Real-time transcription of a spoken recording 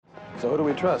So who do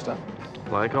we trust, huh?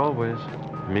 Like always,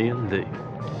 me and thee.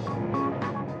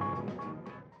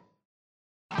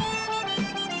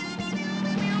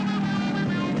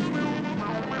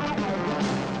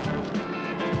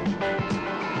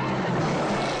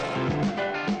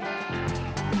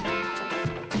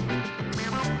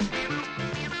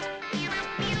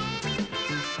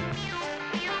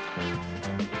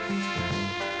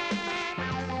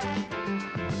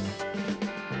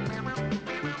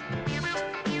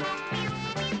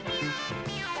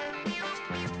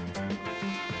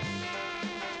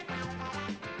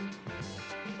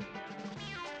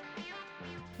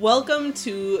 Welcome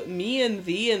to Me and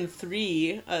Thee and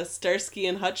Three, a Starsky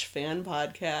and Hutch fan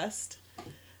podcast.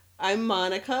 I'm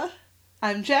Monica.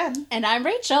 I'm Jen. And I'm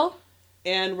Rachel.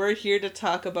 And we're here to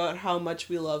talk about how much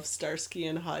we love Starsky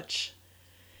and Hutch.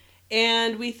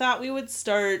 And we thought we would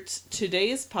start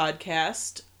today's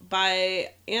podcast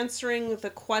by answering the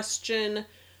question,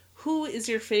 who is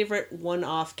your favorite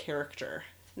one-off character?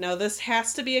 Now, this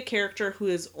has to be a character who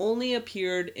has only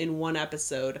appeared in one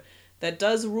episode. That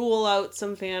does rule out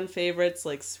some fan favorites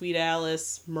like Sweet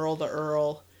Alice, Merle the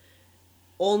Earl.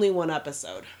 Only one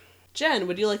episode. Jen,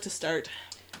 would you like to start?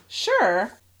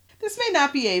 Sure. This may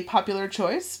not be a popular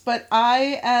choice, but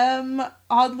I am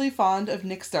oddly fond of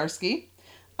Nick Starsky.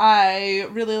 I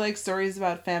really like stories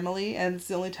about family, and it's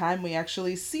the only time we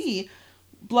actually see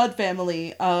blood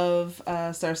family of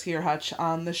Starsky or Hutch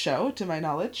on the show, to my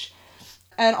knowledge.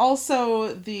 And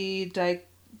also the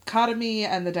dichotomy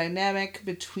and the dynamic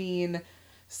between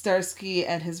Starsky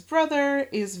and his brother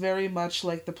is very much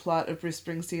like the plot of Bruce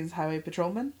Springsteen's Highway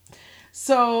Patrolman.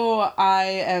 So I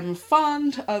am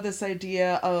fond of this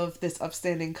idea of this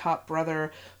upstanding cop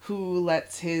brother who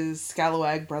lets his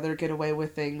scalawag brother get away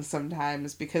with things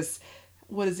sometimes because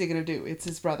what is he going to do? It's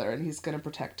his brother and he's going to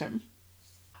protect him.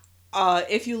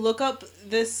 If you look up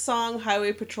this song,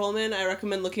 Highway Patrolman, I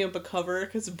recommend looking up a cover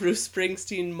because Bruce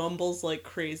Springsteen mumbles like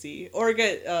crazy. Or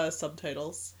get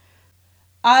subtitles.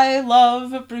 I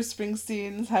love Bruce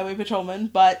Springsteen's Highway Patrolman,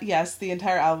 but yes, the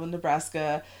entire album,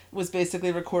 Nebraska, was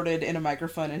basically recorded in a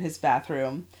microphone in his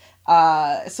bathroom.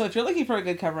 So if you're looking for a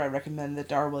good cover, I recommend the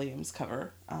Dar Williams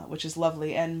cover, which is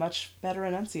lovely and much better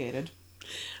enunciated.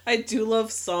 I do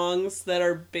love songs that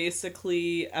are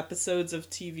basically episodes of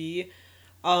TV.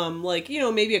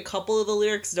 Maybe a couple of the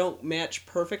lyrics don't match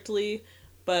perfectly,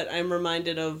 but I'm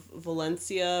reminded of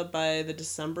Valencia by the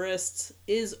Decemberists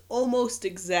is almost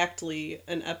exactly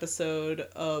an episode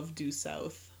of Due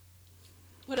South.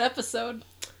 What episode?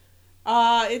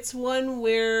 It's one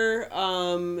where,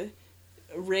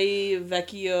 Ray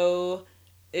Vecchio,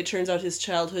 it turns out his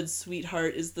childhood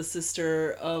sweetheart is the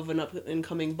sister of an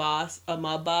up-and-coming boss, a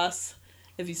mob boss.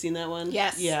 Have you seen that one?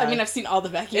 Yes. Yeah. I mean, I've seen all the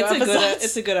Vecchio episodes.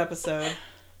 It's a good episode.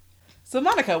 So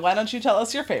Monica, why don't you tell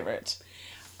us your favorite?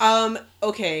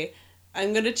 Okay.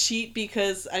 I'm gonna cheat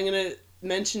because I'm gonna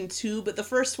mention two, but the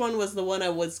first one was the one I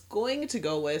was going to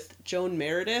go with, Joan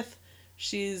Meredith.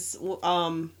 She's,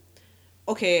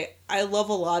 okay, I love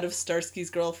a lot of Starsky's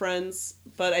girlfriends,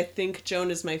 but I think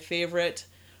Joan is my favorite.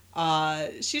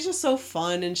 She's just so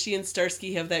fun, and she and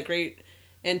Starsky have that great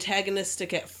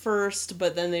antagonistic at first,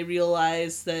 but then they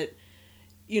realize that,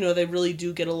 they really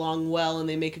do get along well, and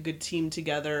they make a good team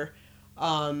together.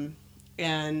 And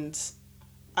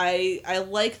I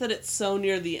like that it's so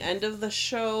near the end of the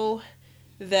show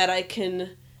that I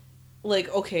can,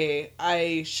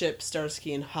 I ship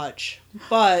Starsky and Hutch,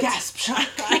 but... Gasp!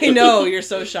 I know, you're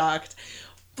so shocked.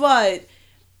 But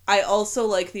I also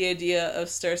like the idea of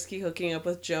Starsky hooking up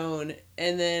with Joan,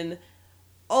 and then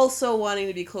also wanting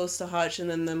to be close to Hutch, and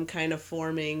then them kind of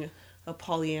forming a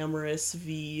polyamorous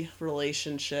V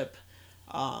relationship.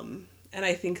 And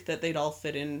I think that they'd all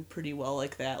fit in pretty well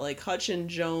like that. Like, Hutch and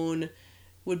Joan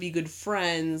would be good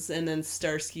friends, and then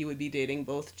Starsky would be dating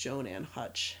both Joan and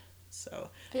Hutch. So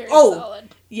Very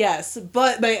solid. Yes,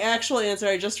 but my actual answer,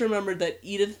 I just remembered that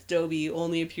Edith Dobie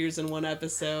only appears in one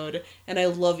episode, and I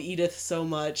love Edith so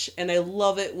much, and I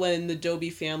love it when the Dobie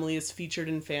family is featured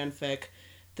in fanfic.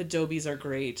 The Dobies are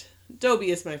great.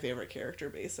 Dobie is my favorite character,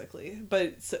 basically,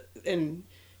 and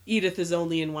Edith is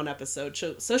only in one episode,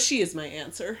 so she is my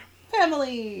answer.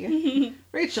 Family!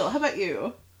 Rachel, how about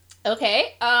you?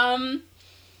 Okay,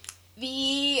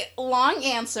 the long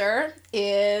answer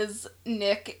is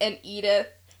Nick and Edith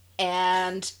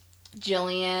and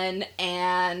Jillian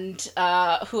and,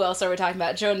 who else are we talking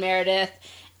about? Joan Meredith.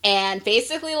 And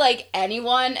basically,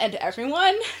 anyone and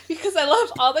everyone, because I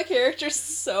love all the characters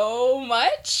so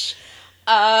much.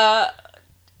 I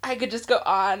could just go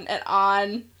on and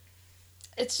on.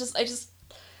 It's just,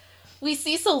 we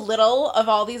see so little of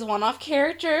all these one-off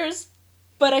characters,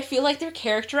 but I feel like they're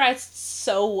characterized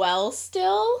so well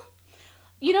still.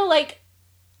 you know, like,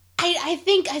 I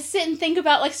think I sit and think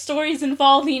about, like, stories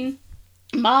involving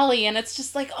Molly, and it's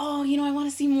just like, oh, you know, I want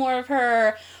to see more of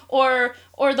her. Or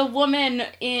the woman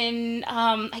in,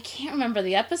 I can't remember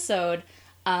the episode.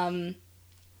 What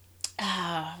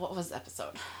was the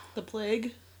episode? The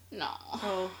Plague? No.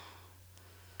 Oh.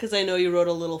 Because I know you wrote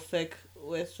a little fic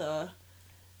with,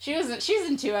 She's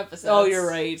in 2 episodes. Oh, you're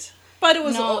right. But it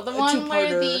was the one where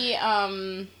two-parter.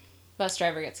 the, bus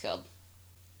driver gets killed.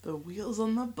 The wheels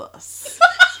on the bus.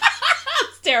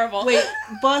 It's terrible. Wait,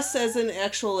 bus as an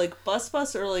actual, like,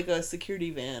 bus or, like, a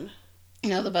security van?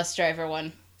 No, the bus driver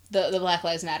one. The Black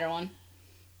Lives Matter one.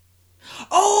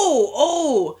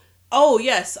 Oh,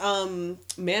 yes.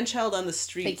 Man-Child on the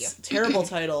Streets. Thank you. Terrible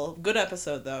title. Good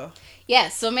episode, though. Yeah,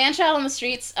 so Man-Child on the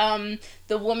Streets,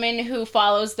 the woman who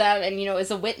follows them and, you know,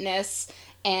 is a witness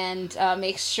and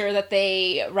makes sure that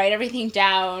they write everything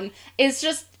down is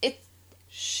just,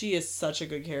 She is such a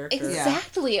good character.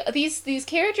 exactly. Yeah. These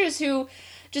characters who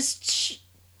just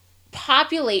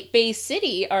populate Bay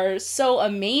City are so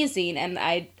amazing, and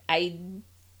I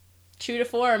true to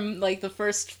form, like, the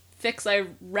first fics I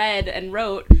read and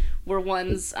wrote were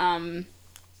ones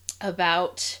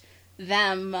about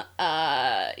them,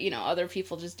 you know, other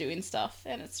people just doing stuff,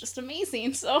 and it's just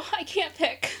amazing, so I can't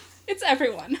pick. It's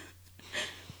everyone.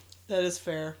 That is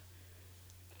fair.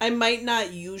 I might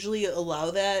not usually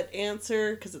allow that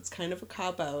answer, because it's kind of a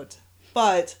cop-out,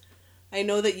 but I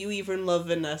know that you even love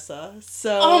Vanessa,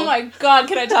 so... Oh my god,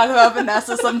 can I talk about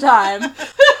Vanessa sometime?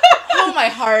 Oh, my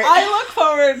heart. I look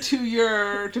forward to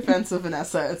your defense of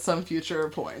Vanessa at some future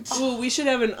point. Ooh, we should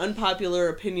have an unpopular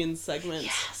opinion segment.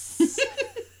 Yes.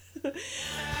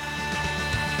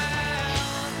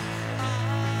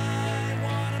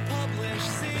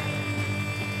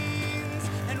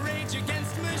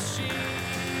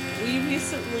 We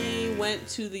recently went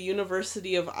to the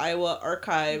University of Iowa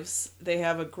archives. They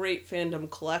have a great fandom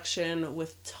collection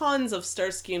with tons of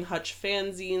Starsky and Hutch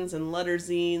fanzines and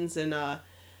letterzines and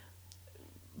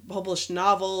published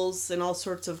novels and all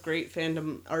sorts of great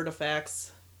fandom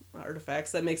artifacts.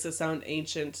 That makes it sound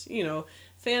ancient. You know,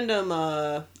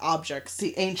 fandom objects.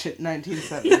 The ancient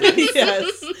 1970s.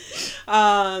 Yes.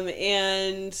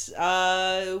 And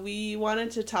we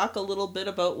wanted to talk a little bit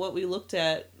about what we looked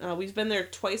at. We've been there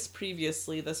twice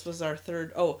previously. This was our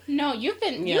third. Oh. No, you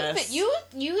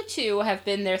two have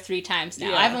been there 3 times now.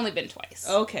 Yeah. I've only been twice.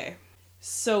 Okay.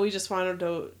 So we just wanted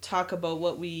to talk about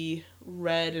what we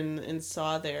read and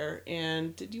saw there.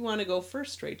 And did you want to go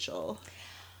first, Rachel?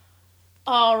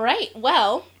 All right.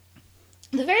 Well,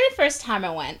 the very first time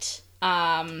I went,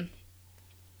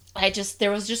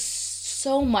 there was just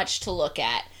so much to look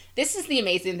at. This is the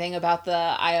amazing thing about the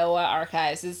Iowa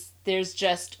archives is there's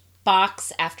just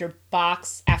box after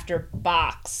box after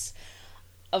box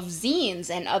of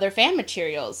zines and other fan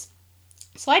materials.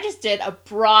 So I just did a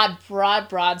broad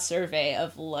survey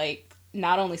of, like,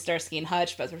 not only Starsky and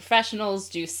Hutch, but professionals,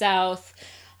 Due South.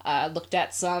 Looked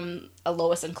at a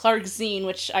Lois and Clark zine,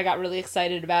 which I got really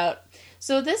excited about.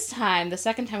 So this time, the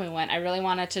second time we went, I really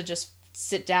wanted to just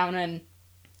sit down and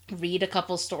read a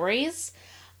couple stories.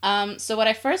 So what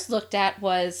I first looked at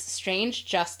was Strange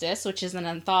Justice, which is an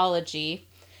anthology,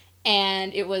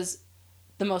 and it was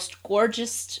the most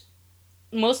gorgeous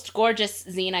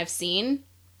zine I've seen.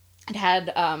 It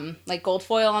had, like, gold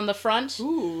foil on the front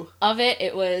of it.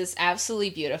 It was absolutely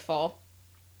beautiful.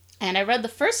 And I read the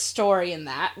first story in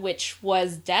that, which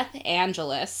was Death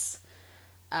Angelus.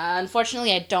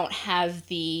 Unfortunately, I don't have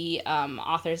the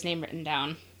author's name written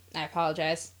down. I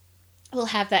apologize. We'll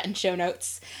have that in show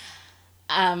notes.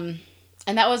 And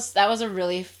that was a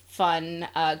really fun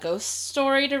ghost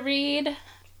story to read.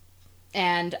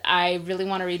 And I really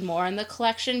want to read more in the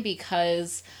collection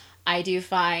because I do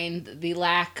find the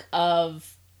lack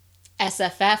of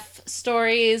SFF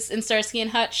stories in Starsky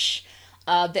and Hutch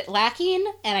a bit lacking,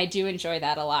 and I do enjoy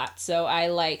that a lot. So I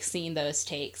like seeing those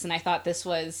takes, and I thought this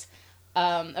was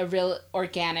a real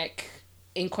organic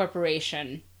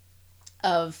incorporation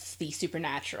of the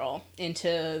supernatural into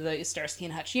the Starsky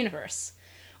and Hutch universe,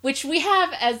 which we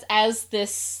have as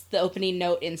the opening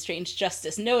note in Strange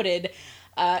Justice noted,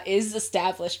 is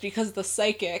established because the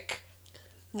psychic.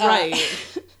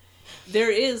 Right.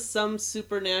 There is some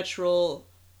supernatural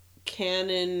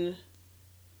canon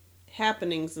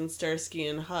happenings in Starsky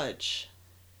and Hutch,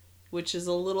 which is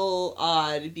a little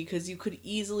odd because you could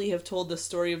easily have told the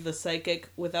story of the psychic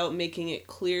without making it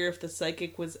clear if the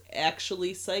psychic was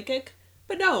actually psychic.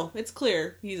 But no, it's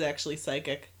clear he's actually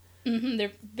psychic. Mm-hmm,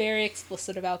 they're very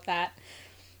explicit about that.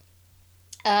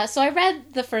 So I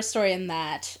read the first story in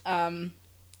that, and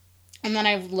then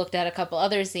I looked at a couple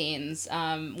other zines.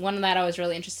 One that I was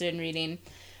really interested in reading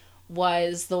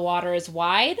was The Water is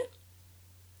Wide.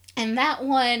 And that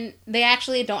one, they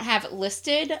actually don't have it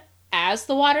listed as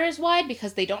The Water is Wide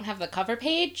because they don't have the cover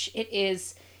page. It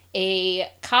is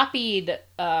a copied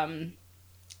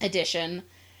edition,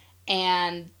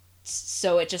 and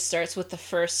so it just starts with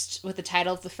the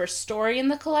title of the first story in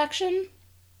the collection.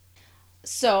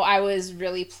 So I was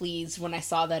really pleased when I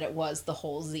saw that it was the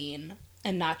whole zine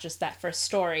and not just that first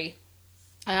story.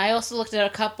 And I also looked at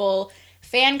a couple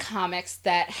fan comics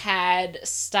that had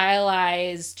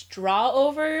stylized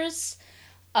draw-overs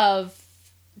of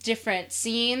different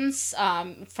scenes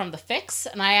from the fics,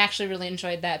 and I actually really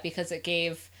enjoyed that because it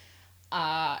gave,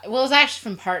 it was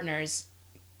actually from Partners,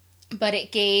 but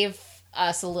it gave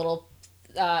us a little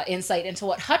insight into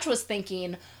what Hutch was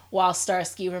thinking while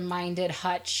Starsky reminded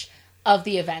Hutch of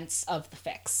the events of the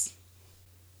fics.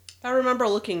 I remember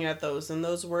looking at those, and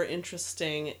those were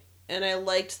interesting, and I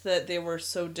liked that they were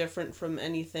so different from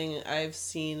anything I've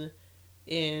seen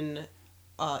in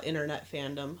internet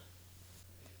fandom.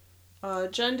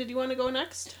 Jen, did you want to go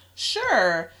next?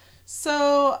 Sure.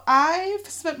 So I've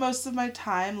spent most of my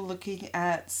time looking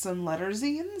at some letter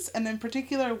zines, and in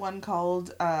particular one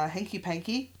called Hanky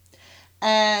Panky.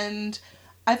 And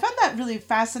I found that really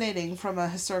fascinating from a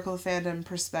historical fandom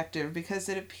perspective because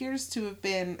it appears to have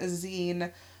been a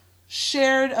zine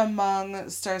shared among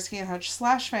Starsky and Hutch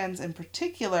Slash fans in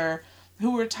particular,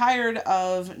 who were tired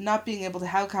of not being able to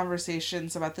have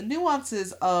conversations about the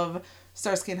nuances of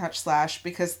Starsky and Hutch Slash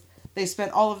because they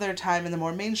spent all of their time in the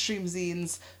more mainstream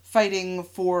zines fighting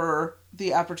for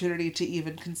the opportunity to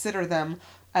even consider them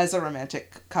as a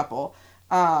romantic couple.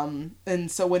 And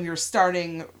so when you're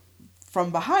starting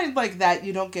from behind like that,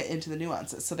 you don't get into the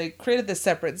nuances. So they created this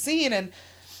separate zine, and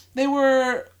they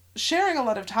were sharing a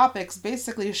lot of topics,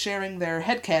 basically sharing their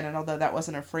headcanon, although that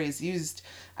wasn't a phrase used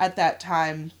at that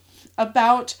time,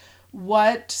 about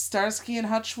what Starsky and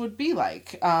Hutch would be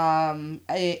like in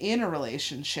a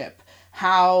relationship,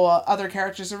 how other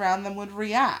characters around them would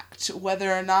react,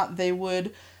 whether or not they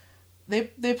would...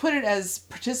 They put it as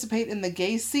participate in the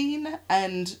gay scene,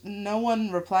 and no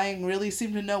one replying really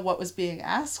seemed to know what was being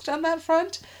asked on that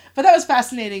front. But that was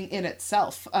fascinating in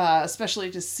itself, especially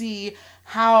to see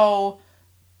how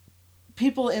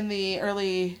people in the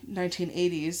early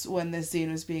 1980s, when this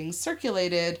zine was being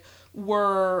circulated,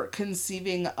 were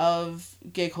conceiving of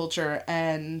gay culture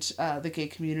and the gay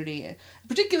community,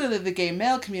 particularly the gay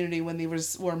male community, when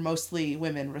these were mostly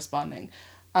women responding.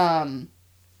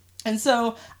 And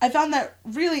so I found that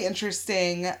really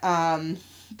interesting.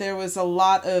 There was a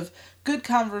lot of good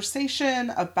conversation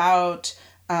about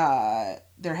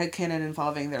their headcanon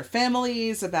involving their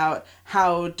families, about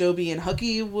how Dobie and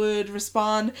Huggy would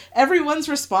respond. Everyone's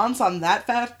response on that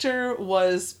factor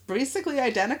was basically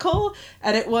identical,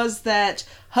 and it was that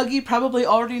Huggy probably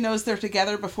already knows they're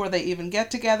together before they even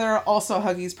get together. Also,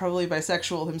 Huggy's probably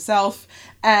bisexual himself,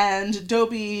 and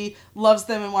Dobie loves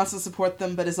them and wants to support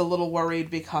them, but is a little worried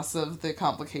because of the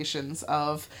complications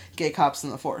of gay cops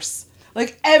in the force.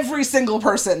 Like, every single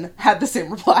person had the same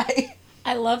reply.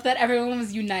 I love that everyone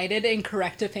was united in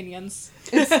correct opinions.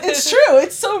 It's true.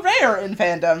 It's so rare in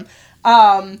fandom.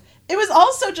 It was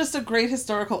also just a great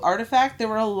historical artifact. There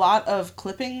were a lot of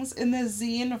clippings in this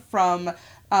zine from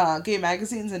gay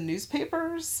magazines and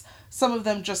newspapers. Some of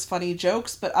them just funny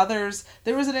jokes, but others,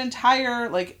 there was an entire,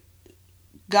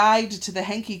 guide to the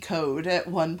hanky code at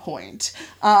one point,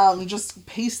 just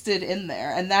pasted in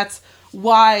there. And that's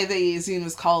why the zine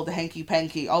was called the Hanky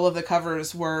Panky. All of the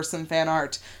covers were some fan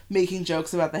art making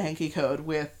jokes about the hanky code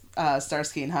with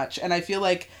Starsky and Hutch. And I feel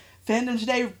like fandom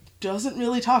today doesn't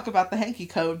really talk about the hanky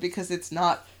code because it's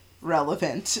not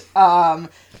relevant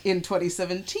in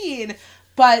 2017.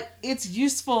 But it's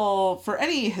useful for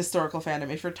any historical fandom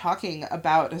if you're talking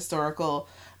about historical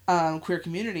queer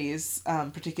communities,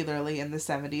 particularly in the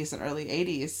 70s and early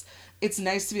 80s. It's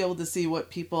nice to be able to see what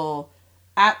people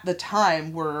at the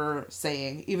time were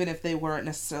saying, even if they weren't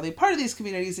necessarily part of these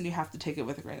communities, and you have to take it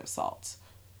with a grain of salt.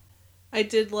 I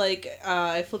did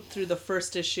I flipped through the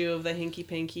first issue of the Hanky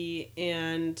Panky,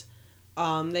 and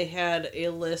they had a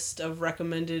list of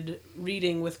recommended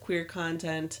reading with queer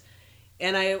content,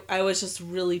 and I was just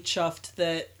really chuffed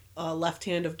that Left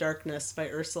Hand of Darkness by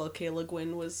Ursula K. Le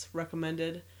Guin was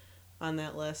recommended on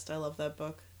that list. I love that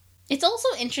book. It's also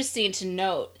interesting to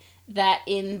note that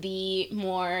in the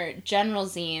more general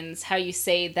zines, how you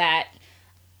say that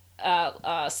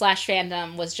Slash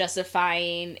fandom was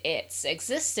justifying its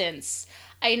existence,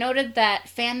 I noted that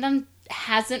fandom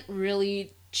hasn't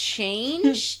really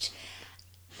changed.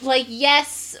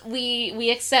 Yes, we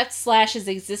accept Slash's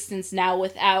existence now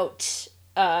without,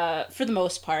 for the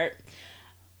most part,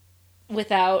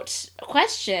 without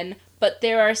question, but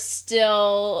there are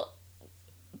still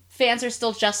fans are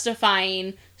still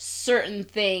justifying certain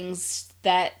things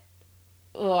that...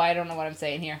 Oh, I don't know what I'm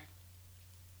saying here.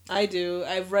 I do.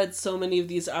 I've read so many of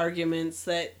these arguments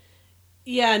that,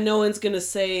 yeah, no one's going to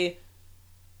say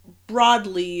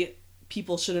broadly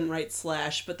people shouldn't write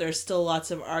slash, but there's still lots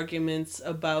of arguments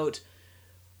about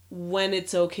when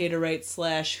it's okay to write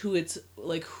slash, who's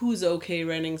okay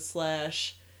writing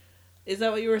slash. Is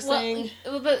that what you were saying?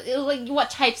 Well, but like what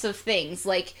types of things?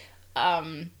 Like,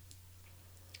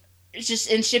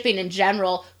 just in shipping in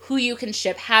general, who you can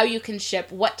ship, how you can ship,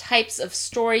 what types of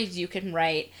stories you can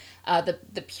write.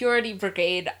 The Purity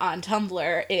Brigade on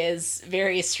Tumblr is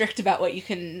very strict about what you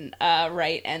can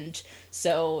write, and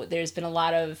so there's been a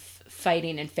lot of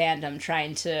fighting in fandom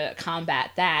trying to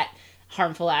combat that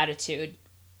harmful attitude.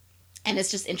 And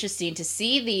it's just interesting to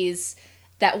see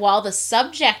that while the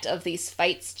subject of these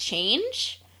fights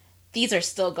change, these are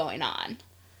still going on.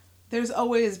 There's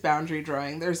always boundary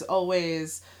drawing. There's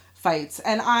always fights.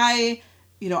 And I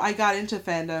got into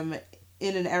fandom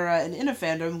in an era and in a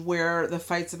fandom where the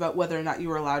fights about whether or not you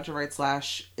were allowed to write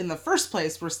slash in the first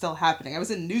place were still happening. I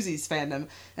was in Newsies fandom,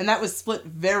 and that was split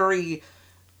very,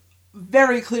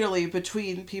 very clearly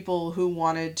between people who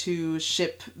wanted to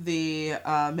ship the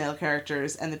male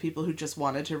characters and the people who just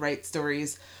wanted to write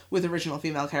stories with original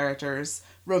female characters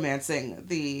romancing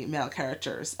the male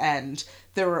characters. And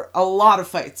there were a lot of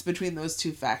fights between those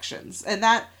two factions. And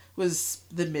that was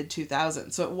the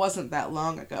mid-2000s, so it wasn't that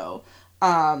long ago.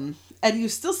 And you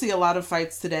still see a lot of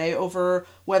fights today over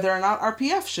whether or not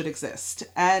RPF should exist.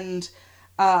 And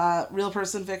real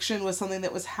person fiction was something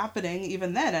that was happening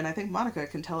even then, and I think Monica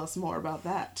can tell us more about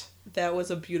that. That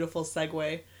was a beautiful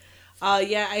segue.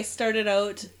 I started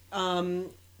out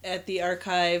at the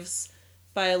archives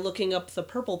by looking up the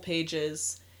Purple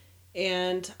Pages,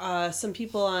 and some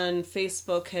people on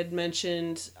Facebook had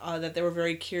mentioned that they were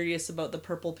very curious about the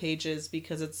Purple Pages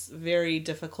because it's very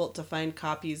difficult to find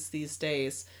copies these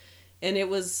days. And it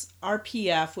was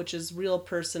RPF, which is real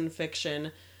person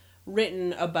fiction,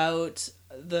 written about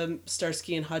the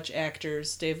Starsky and Hutch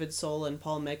actors, David Soul and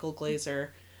Paul Michael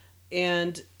Glaser.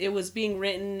 And it was being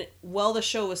written while the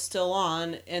show was still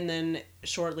on and then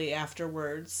shortly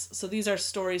afterwards. So these are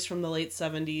stories from the late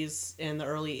 70s and the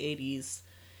early 80s.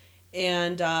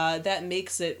 And that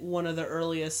makes it one of the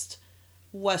earliest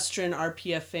Western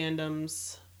RPF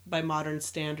fandoms by modern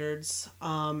standards.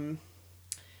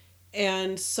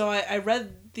 And so I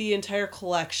read the entire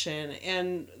collection,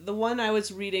 and the one I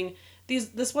was reading,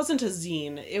 this wasn't a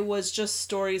zine. It was just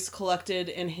stories collected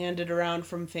and handed around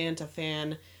from fan to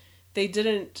fan. They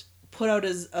didn't put out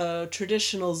as a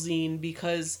traditional zine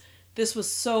because this was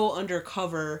so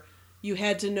undercover. You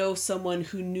had to know someone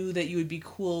who knew that you would be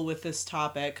cool with this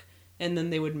topic, and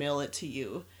then they would mail it to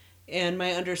you. And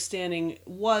my understanding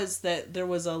was that there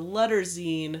was a letter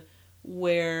zine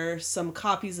where some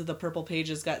copies of the Purple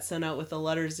Pages got sent out with a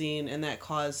letter zine, and that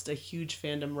caused a huge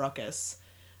fandom ruckus.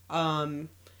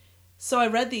 So I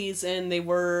read these, and it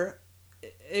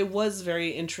was very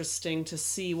interesting to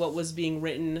see what was being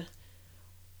written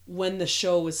when the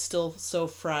show was still so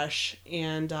fresh.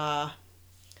 And I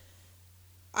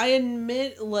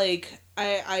admit,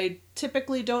 I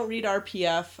typically don't read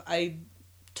RPF. I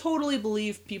totally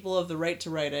believe people have the right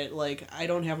to write it. I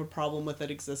don't have a problem with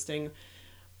it existing.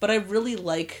 But I really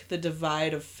like the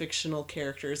divide of fictional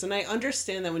characters. And I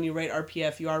understand that when you write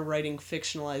RPF, you are writing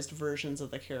fictionalized versions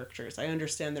of the characters. I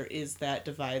understand there is that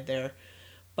divide there.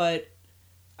 But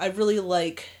I really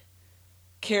like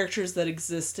characters that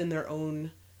exist in their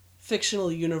own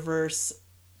fictional universe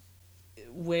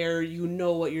where you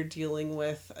know what you're dealing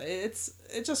with.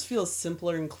 It just feels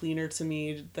simpler and cleaner to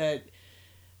me that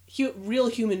real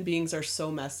human beings are so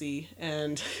messy.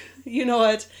 And you know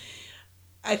what?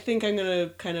 I think I'm going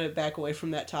to kind of back away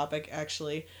from that topic,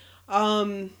 actually.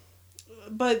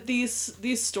 But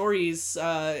these stories,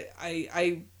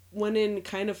 I went in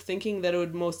kind of thinking that it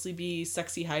would mostly be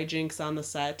sexy hijinks on the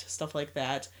set, stuff like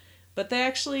that. But they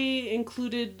actually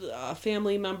included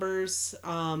family members,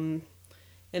 and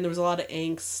there was a lot of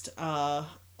angst, a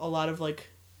lot of,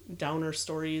 downer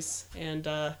stories. And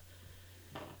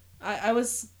I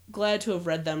was glad to have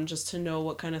read them just to know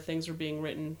what kind of things were being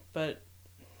written, but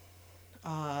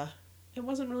it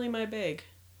wasn't really my bag.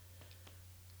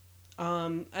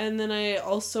 And then I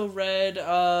also read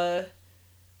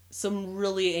some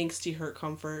really angsty Hurt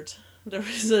Comfort. There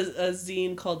was a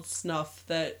zine called Snuff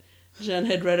that Jen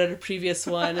had read at a previous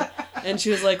one, and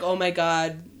she was like, oh my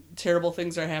god, terrible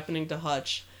things are happening to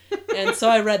Hutch. And so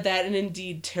I read that, and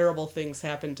indeed, terrible things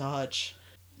happened to Hutch.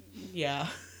 Yeah.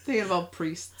 Thinking about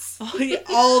priests.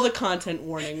 All the content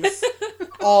warnings.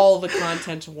 All the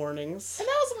content warnings. And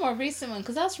that was a more recent one,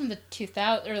 because that was from the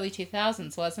early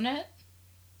 2000s, wasn't it?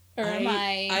 Or am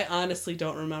I... I honestly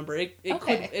don't remember.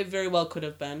 It very well could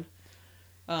have been.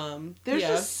 There's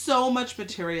just so much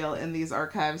material in these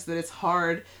archives that it's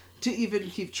hard to even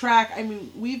keep track. I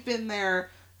mean, we've been there,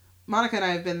 Monica and I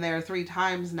have been there 3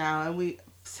 times now, and we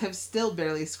have still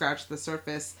barely scratched the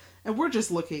surface, and we're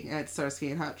just looking at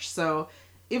Starsky and Hutch. So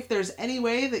if there's any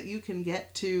way that you can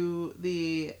get to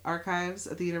the archives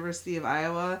at the University of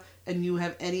Iowa and you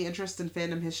have any interest in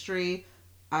fandom history,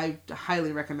 I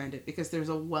highly recommend it because there's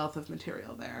a wealth of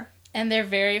material there. And they're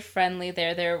very friendly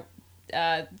there.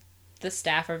 The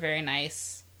staff are very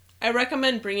nice. I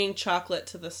recommend bringing chocolate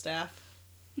to the staff.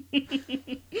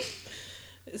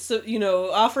 So,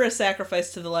 offer a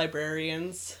sacrifice to the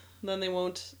librarians. Then they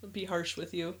won't be harsh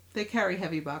with you. They carry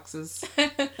heavy boxes.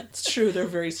 It's true, they're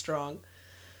very strong.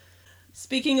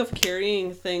 Speaking of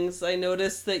carrying things, I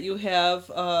noticed that you have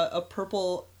a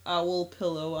purple owl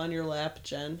pillow on your lap,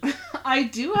 Jen. I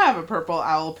do have a purple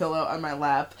owl pillow on my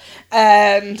lap.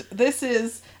 And this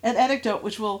is an anecdote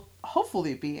which will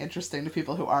hopefully be interesting to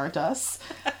people who aren't us.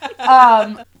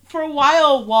 For a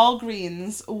while,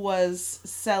 Walgreens was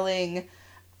selling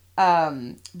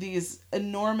these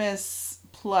enormous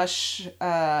plush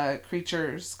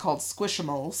creatures called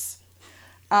Squishimals.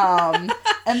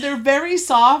 And they're very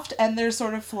soft and they're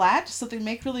sort of flat, so they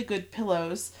make really good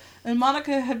pillows. And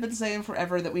Monica had been saying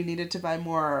forever that we needed to buy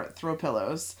more throw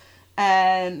pillows.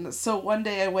 And so one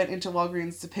day I went into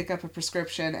Walgreens to pick up a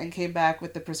prescription and came back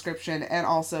with the prescription and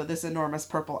also this enormous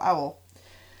purple owl.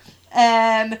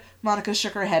 And Monica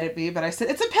shook her head at me, but I said,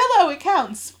 "It's a pillow, it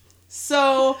counts."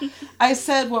 So I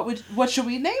said, what should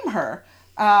we name her?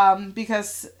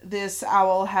 Because this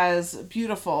owl has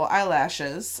beautiful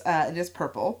eyelashes and is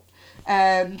purple.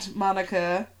 And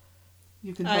Monica,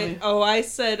 you can tell me. I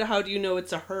said, how do you know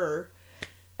it's a her?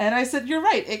 And I said, you're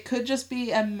right. It could just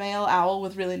be a male owl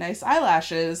with really nice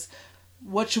eyelashes.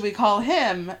 What should we call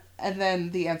him? And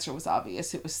then the answer was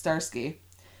obvious. It was Starsky.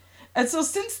 And so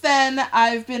since then,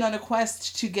 I've been on a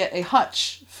quest to get a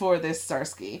hutch for this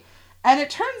Starsky. And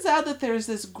it turns out that there's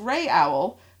this gray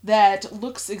owl that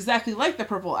looks exactly like the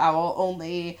purple owl,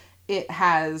 only it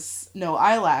has no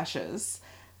eyelashes.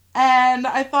 And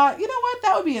I thought, you know what?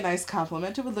 That would be a nice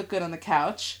compliment. It would look good on the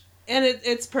couch. And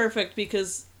it's perfect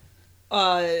because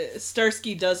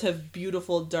Starsky does have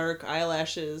beautiful dark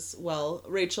eyelashes. Well,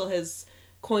 Rachel has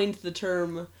coined the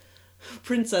term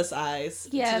princess eyes.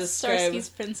 Yes, to describe. Starsky's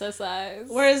princess eyes.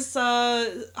 Whereas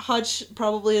Hutch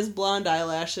probably has blonde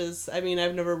eyelashes. I mean,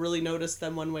 I've never really noticed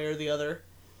them one way or the other.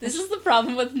 This is the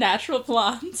problem with natural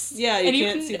blondes. Yeah, you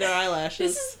can't see their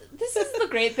eyelashes. This is the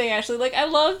great thing, actually. Like, I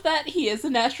love that he is a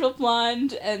natural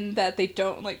blonde and that they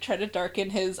don't, like, try to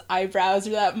darken his eyebrows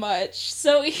that much.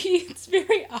 So it's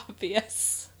very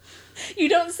obvious. You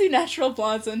don't see natural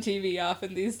blondes on TV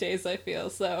often these days, I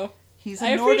feel, so he's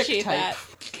a Nordic appreciate type.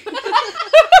 That.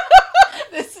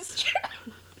 This is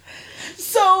true.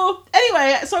 So,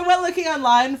 anyway, I went looking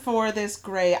online for this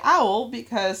gray owl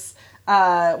because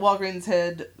Walgreens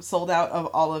had sold out of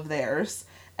all of theirs.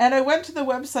 And I went to the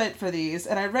website for these,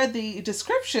 and I read the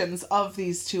descriptions of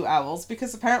these 2 owls,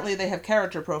 because apparently they have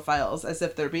character profiles as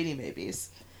if they're Beanie Babies.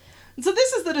 And so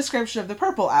this is the description of the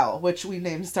purple owl, which we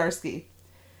named Starsky.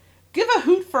 Give a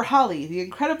hoot for Holly, the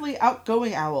incredibly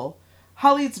outgoing owl.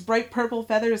 Holly's bright purple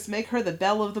feathers make her the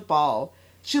belle of the ball.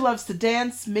 She loves to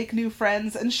dance, make new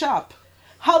friends, and shop.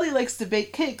 Holly likes to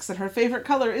bake cakes, and her favorite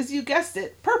color is, you guessed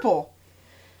it, purple.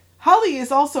 Holly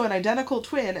is also an identical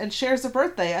twin and shares a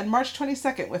birthday on March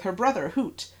 22nd with her brother,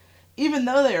 Hoot. Even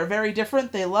though they are very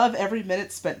different, they love every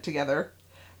minute spent together.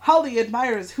 Holly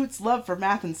admires Hoot's love for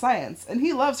math and science, and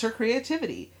he loves her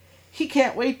creativity. He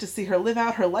can't wait to see her live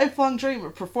out her lifelong dream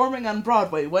of performing on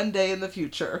Broadway one day in the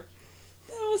future.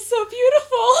 That was so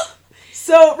beautiful.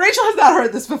 So, Rachel has not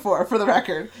heard this before, for the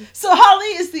record. So,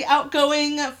 Holly is the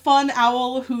outgoing, fun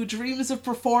owl who dreams of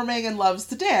performing and loves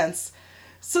to dance.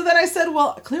 So then I said,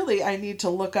 well, clearly I need to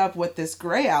look up what this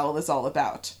gray owl is all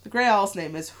about. The gray owl's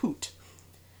name is Hoot.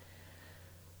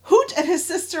 Hoot and his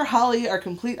sister Holly are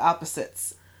complete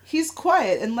opposites. He's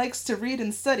quiet and likes to read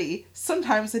and study,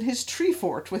 sometimes in his tree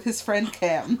fort with his friend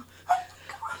Cam.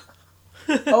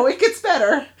 Oh, it gets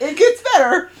better. It gets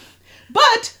better.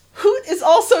 But Hoot is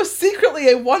also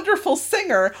secretly a wonderful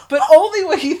singer, but only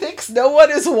when he thinks no one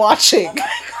is watching. Oh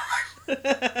my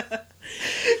God.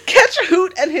 Catch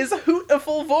Hoot and his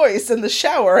hootiful voice in the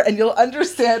shower and you'll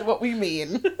understand what we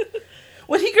mean.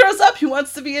 When he grows up, he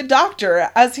wants to be a doctor,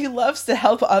 as he loves to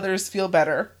help others feel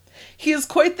better. He is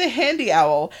quite the handy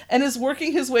owl and is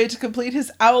working his way to complete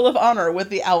his Owl of Honor with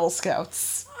the Owl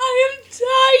Scouts. I am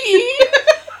dying!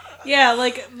 Yeah,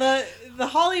 like, the the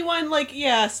Holly one, like,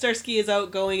 yeah, Starsky is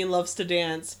outgoing and loves to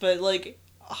dance, but, like,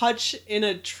 Hutch in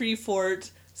a tree fort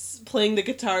playing the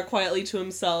guitar quietly to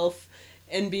himself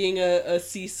and being a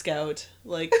Sea Scout,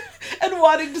 like... and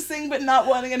wanting to sing but not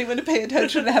wanting anyone to pay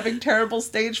attention and having terrible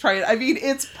stage fright. I mean,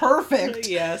 it's perfect.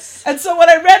 Yes. And so when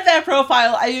I read that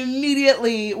profile, I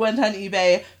immediately went on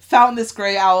eBay, found this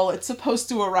gray owl. It's supposed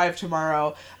to arrive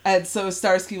tomorrow, and so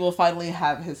Starsky will finally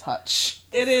have his Hutch.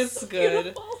 It is good.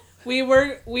 Beautiful.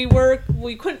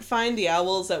 We couldn't find the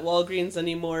owls at Walgreens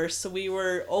anymore, so we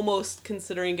were almost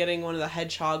considering getting one of the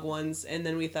hedgehog ones, and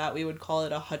then we thought we would call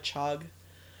it a Hutchhog,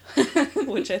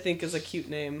 which I think is a cute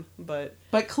name, but...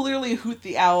 But clearly Hoot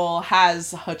the Owl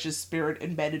has Hutch's spirit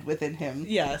embedded within him.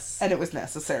 Yes. And it was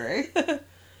necessary.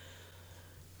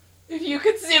 If you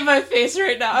could see my face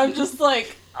right now, I'm just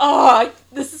like, oh,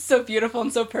 this is so beautiful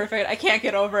and so perfect. I can't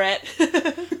get over it.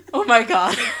 Oh my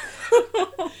god.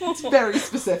 It's very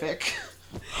specific.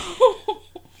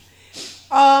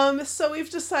 So we've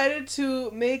decided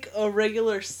to make a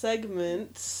regular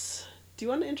segment. Do you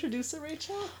want to introduce it,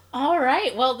 Rachel? All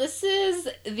right. Well, this is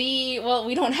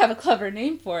we don't have a clever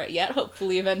name for it yet.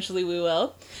 Hopefully, eventually we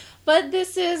will. But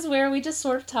this is where we just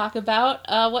sort of talk about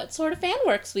what sort of fan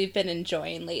works we've been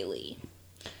enjoying lately.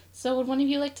 So would one of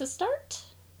you like to start?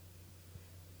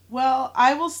 Well,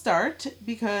 I will start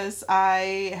because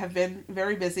I have been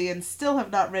very busy and still have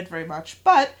not read very much,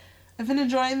 but I've been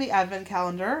enjoying the Advent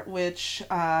Calendar, which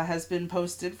has been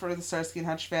posted for the Starsky and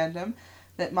Hutch fandom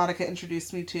that Monica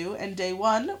introduced me to, and day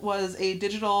one was a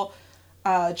digital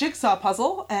jigsaw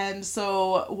puzzle, and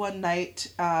so one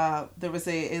night there was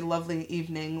a lovely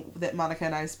evening that Monica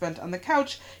and I spent on the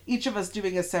couch, each of us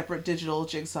doing a separate digital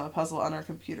jigsaw puzzle on our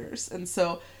computers, and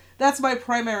so that's my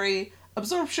primary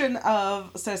absorption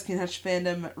of Starsky and Hutch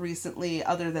fandom recently,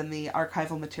 other than the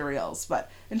archival materials.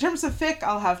 But in terms of fic,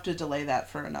 I'll have to delay that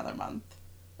for another month.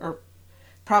 Or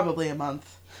probably a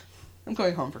month. I'm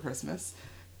going home for Christmas.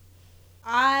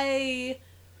 I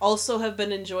also have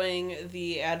been enjoying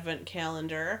the Advent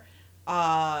Calendar.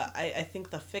 I think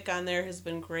the fic on there has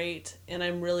been great, and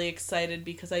I'm really excited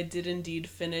because I did indeed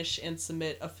finish and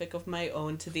submit a fic of my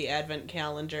own to the Advent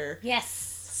Calendar.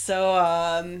 Yes. So,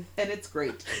 And it's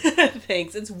great.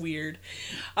 thanks, it's weird.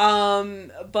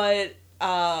 But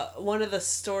one of the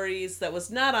stories that was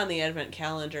not on the Advent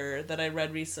Calendar that I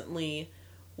read recently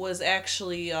was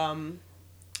actually,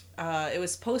 it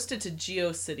was posted to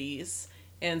GeoCities,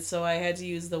 and so I had to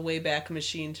use the Wayback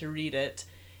Machine to read it.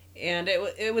 And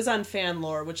it was on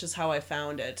Fanlore, which is how I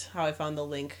found it, how I found the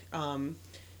link. And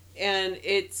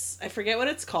it's, I forget what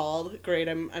it's called. Great,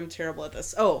 I'm terrible at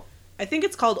this. Oh, I think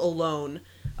it's called Alone.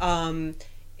 And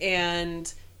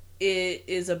it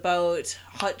is about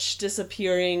Hutch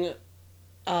disappearing,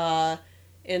 and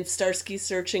Starsky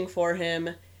searching for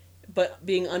him, but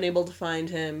being unable to find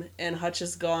him, and Hutch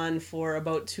is gone for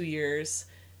about 2 years,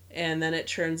 and then it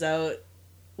turns out,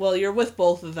 well, you're with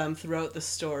both of them throughout the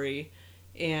story,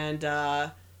 and,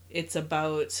 it's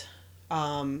about,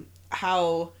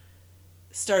 how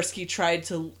Starsky tried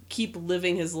to keep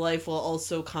living his life while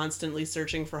also constantly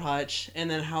searching for Hutch, and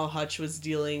then how Hutch was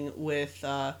dealing with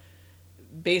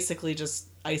basically just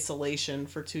isolation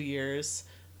for 2 years,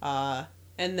 and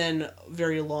then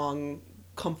very long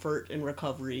comfort and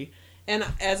recovery. And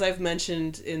as I've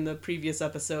mentioned in the previous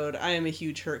episode, I am a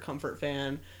huge Hurt Comfort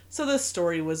fan, so this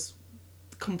story was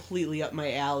completely up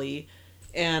my alley,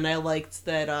 and I liked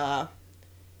that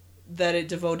that it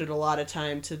devoted a lot of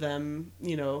time to them,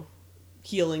 you know,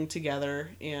 healing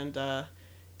together. And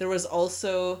there was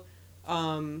also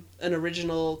an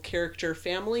original character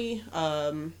family,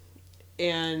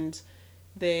 and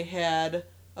they had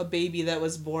a baby that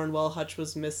was born while Hutch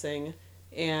was missing,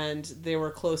 and they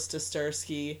were close to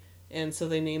Starsky, and so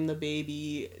they named the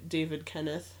baby David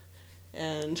Kenneth.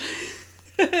 And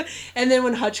and then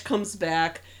when Hutch comes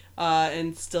back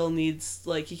and still needs,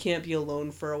 like, he can't be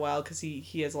alone for a while because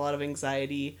he has a lot of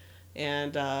anxiety,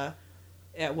 and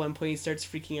at one point he starts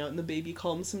freaking out and the baby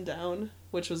calms him down,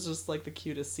 which was just, like, the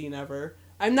cutest scene ever.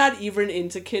 I'm not even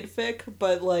into kid fic,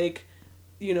 but, like,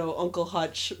 you know, Uncle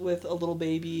Hutch with a little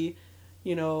baby,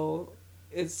 you know,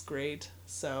 is great,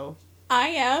 so. I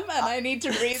am, and I need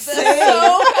to read this. Same.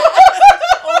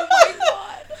 Oh my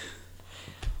god.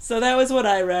 So that was what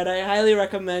I read. I highly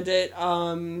recommend it.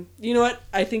 You know what?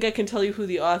 I think I can tell you who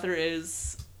the author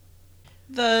is.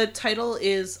 The title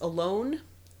is Alone,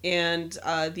 and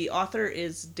the author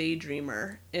is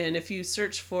Daydreamer. And if you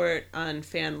search for it on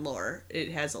Fanlore,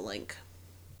 it has a link.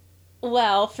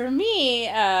 Well, for me,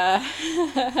 here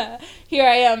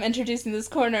I am introducing this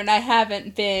corner, and I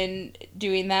haven't been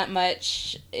doing that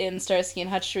much in Starsky and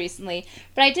Hutch recently,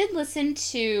 but I did listen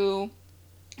to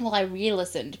well, I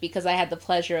re-listened because I had the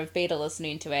pleasure of beta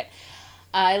listening to it.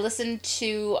 I listened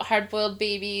to Hardboiled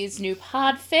Baby's new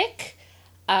podfic.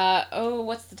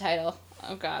 What's the title?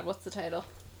 Oh God, what's the title?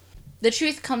 The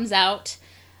Truth Comes Out,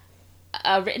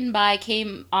 written by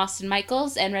Kay Austin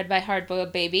Michaels and read by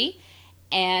Hardboiled Baby.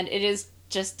 And it is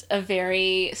just a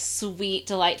very sweet,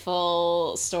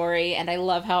 delightful story, and I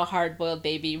love how Hardboiled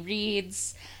Baby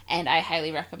reads, and I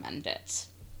highly recommend it.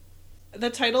 The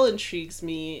title intrigues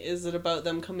me. Is it about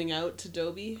them coming out to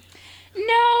Dobie?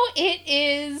 No, it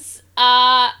is,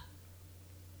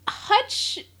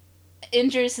 Hutch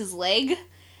injures his leg,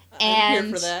 and I'm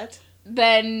here for that.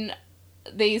 then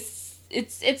it's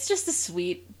just a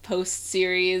sweet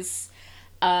post-series.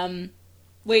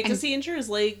 Wait, does he injure his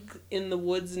leg in the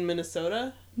woods in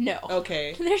Minnesota? No.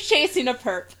 Okay. They're chasing a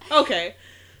perp. Okay.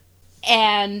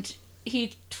 And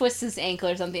he twists his ankle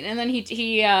or something, and then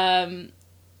he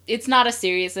it's not a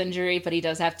serious injury, but he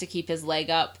does have to keep his leg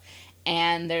up,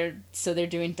 and they're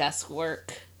doing desk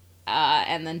work,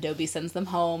 and then Dobie sends them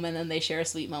home, and then they share a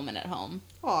sweet moment at home.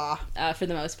 Aw. For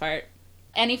the most part.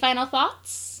 Any final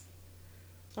thoughts?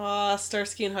 Aw,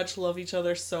 Starsky and Hutch love each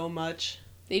other so much.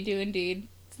 They do indeed.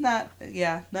 It's not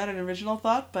an original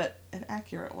thought, but an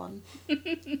accurate one.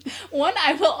 One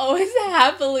I will always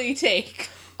happily take.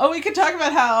 Oh, we could talk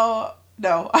about how...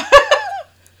 No.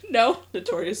 No.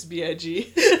 Notorious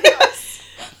B.I.G.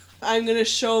 I'm gonna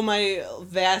show my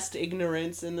vast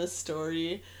ignorance in this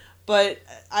story, but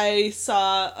I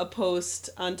saw a post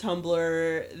on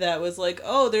Tumblr that was like,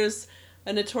 oh, there's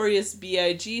a Notorious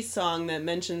B.I.G. song that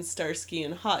mentions Starsky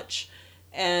and Hutch,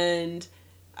 and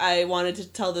I wanted to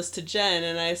tell this to Jen,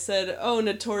 and I said, oh,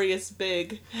 Notorious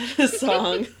Big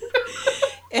song.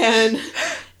 And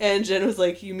Jen was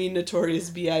like, you mean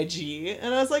Notorious B.I.G.?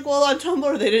 And I was like, well, on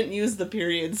Tumblr they didn't use the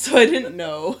period, so I didn't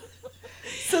know.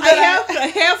 So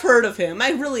I have heard of him.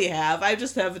 I really have. I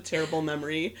just have a terrible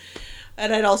memory.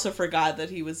 And I'd also forgot that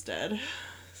he was dead.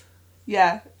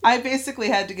 Yeah, I basically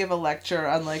had to give a lecture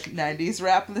on, 90s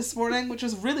rap this morning, which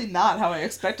was really not how I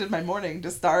expected my morning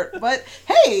to start. But,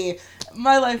 hey,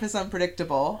 my life is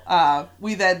unpredictable.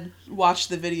 We then watched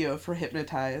the video for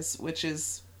Hypnotize, which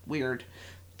is weird.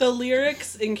 The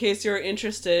lyrics, in case you're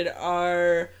interested,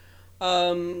 are,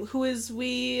 who is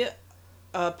we?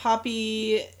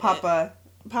 Poppy... Papa.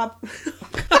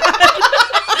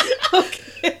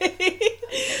 Okay.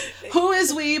 Who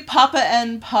is we? Papa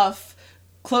and Puff,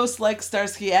 close like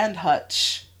Starsky and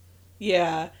Hutch.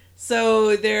 Yeah.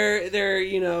 So they're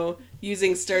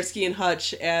using Starsky and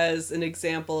Hutch as an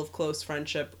example of close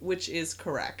friendship, which is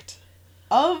correct.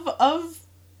 Of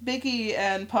Biggie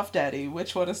and Puff Daddy,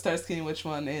 which one is Starsky and which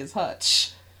one is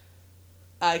Hutch?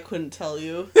 I couldn't tell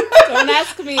you. Don't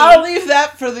ask me. I'll leave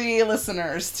that for the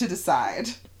listeners to decide.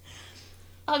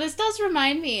 Oh, this does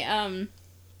remind me,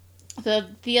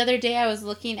 the other day I was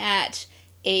looking at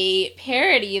a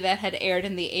parody that had aired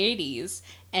in the 80s,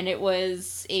 and it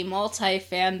was a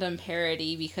multi-fandom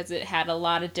parody because it had a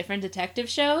lot of different detective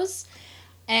shows.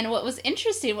 And what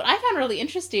I found really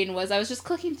interesting was I was just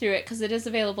clicking through it because it is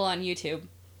available on YouTube.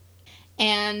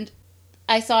 And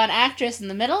I saw an actress in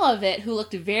the middle of it who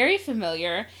looked very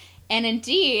familiar, and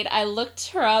indeed, I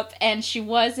looked her up, and she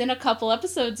was in a couple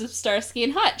episodes of Starsky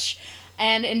and Hutch.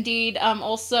 And indeed,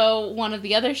 also one of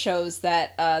the other shows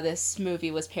that this movie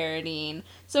was parodying.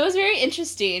 So it was very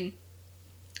interesting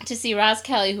to see Roz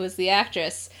Kelly, who was the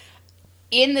actress,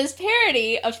 in this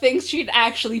parody of things she'd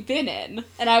actually been in.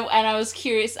 And I was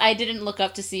curious. I didn't look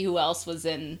up to see who else was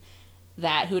in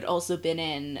that, who had also been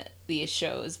in these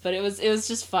shows. But it was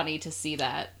just funny to see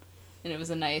that. And it was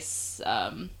a nice...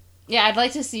 I'd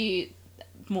like to see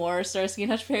more Starsky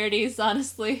and Hutch parodies,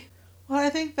 honestly. Well, I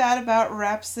think that about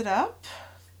wraps it up.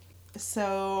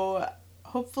 So,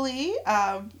 hopefully,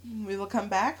 we will come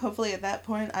back. Hopefully, at that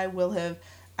point, I will have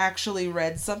actually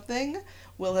read something.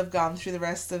 We'll have gone through the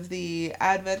rest of the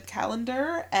Advent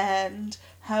calendar and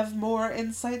have more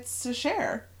insights to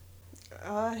share.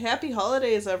 Happy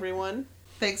holidays, everyone.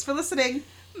 Thanks for listening.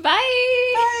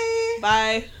 Bye! Bye!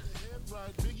 Bye.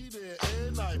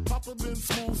 Papa been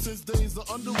smooth since days of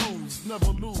under rules.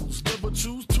 Never lose, never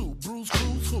choose to. Bruise,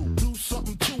 cruise, who? Do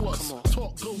something to us.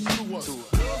 Talk, go through us.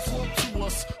 Girls want to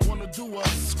us, wanna do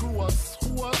us, screw us.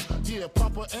 Who us? Yeah,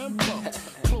 Papa and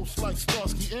Puff. Close like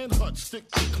Starsky and Hutch. Stick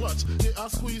to clutch. Yeah, I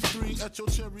squeeze 3 at your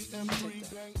cherry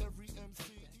M3. Bang every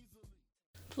MC.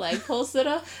 Flagpole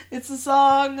sitter? It's a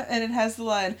song, and it has the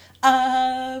line,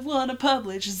 I want to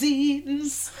publish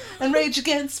zines and rage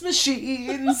against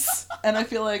machines. And I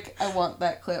feel like I want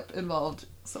that clip involved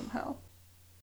somehow.